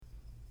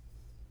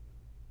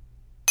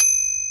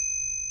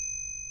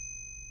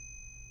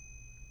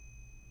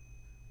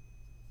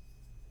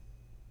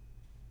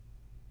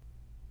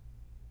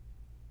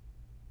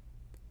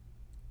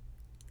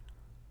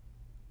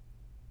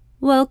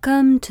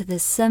Welcome to the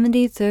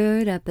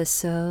 73rd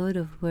episode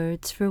of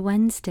Words for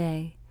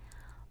Wednesday,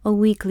 a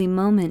weekly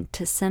moment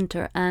to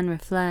center and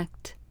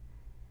reflect.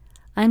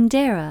 I'm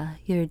Dara,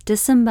 your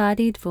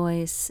disembodied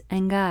voice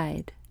and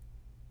guide.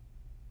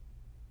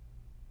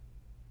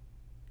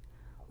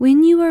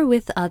 When you are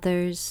with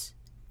others,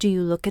 do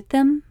you look at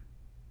them?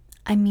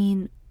 I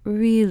mean,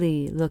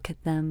 really look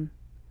at them.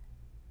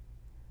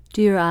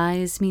 Do your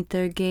eyes meet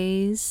their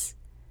gaze?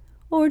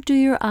 Or do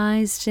your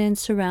eyes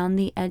dance around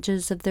the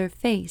edges of their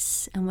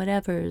face and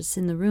whatever's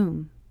in the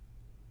room?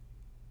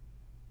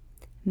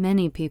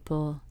 Many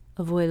people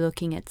avoid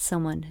looking at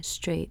someone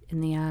straight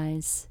in the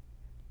eyes.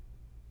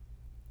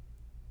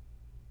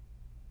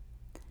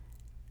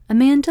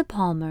 Amanda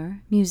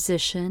Palmer,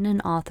 musician and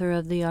author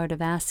of The Art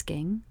of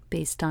Asking,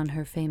 based on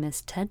her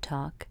famous TED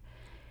Talk,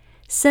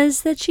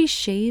 says that she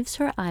shaves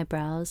her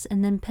eyebrows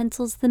and then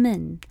pencils them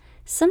in,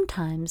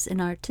 sometimes in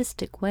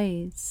artistic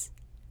ways.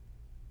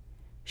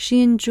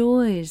 She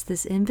enjoys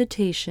this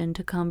invitation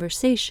to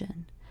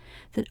conversation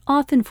that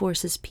often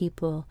forces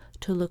people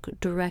to look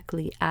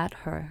directly at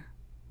her.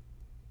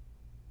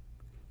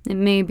 It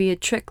may be a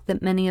trick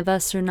that many of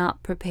us are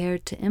not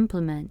prepared to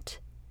implement,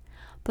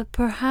 but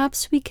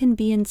perhaps we can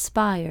be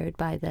inspired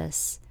by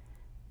this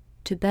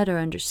to better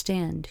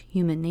understand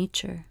human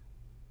nature.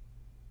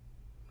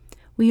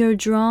 We are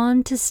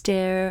drawn to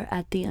stare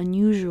at the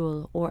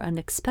unusual or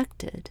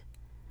unexpected,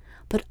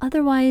 but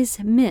otherwise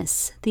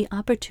miss the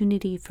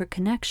opportunity for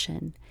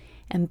connection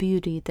and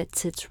beauty that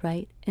sits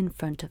right in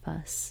front of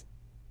us.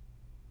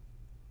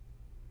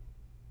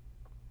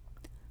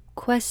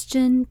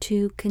 Question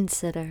to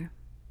consider.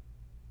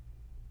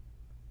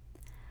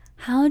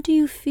 How do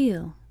you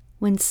feel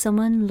when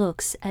someone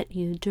looks at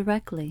you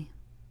directly?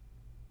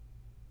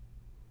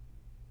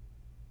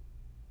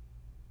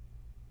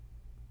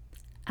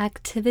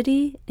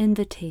 Activity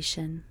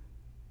invitation.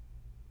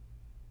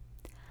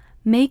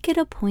 Make it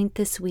a point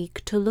this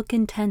week to look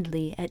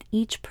intently at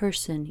each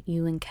person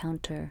you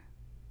encounter.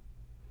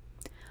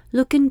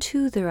 Look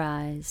into their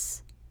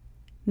eyes,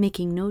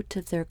 making note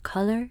of their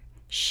color,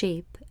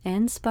 shape,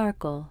 and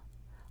sparkle,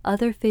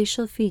 other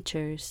facial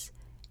features,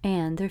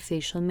 and their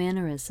facial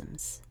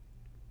mannerisms.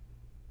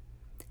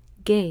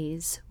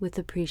 Gaze with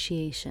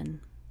appreciation.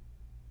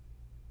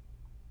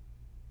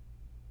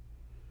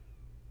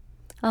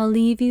 I'll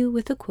leave you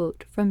with a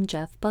quote from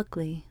Jeff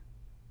Buckley.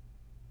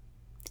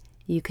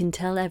 You can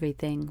tell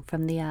everything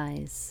from the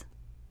eyes.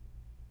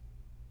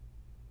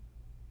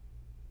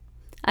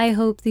 I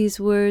hope these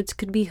words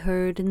could be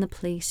heard in the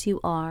place you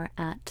are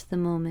at the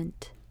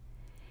moment.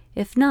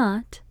 If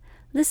not,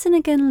 listen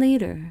again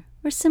later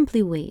or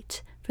simply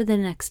wait for the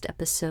next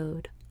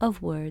episode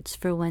of Words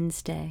for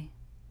Wednesday.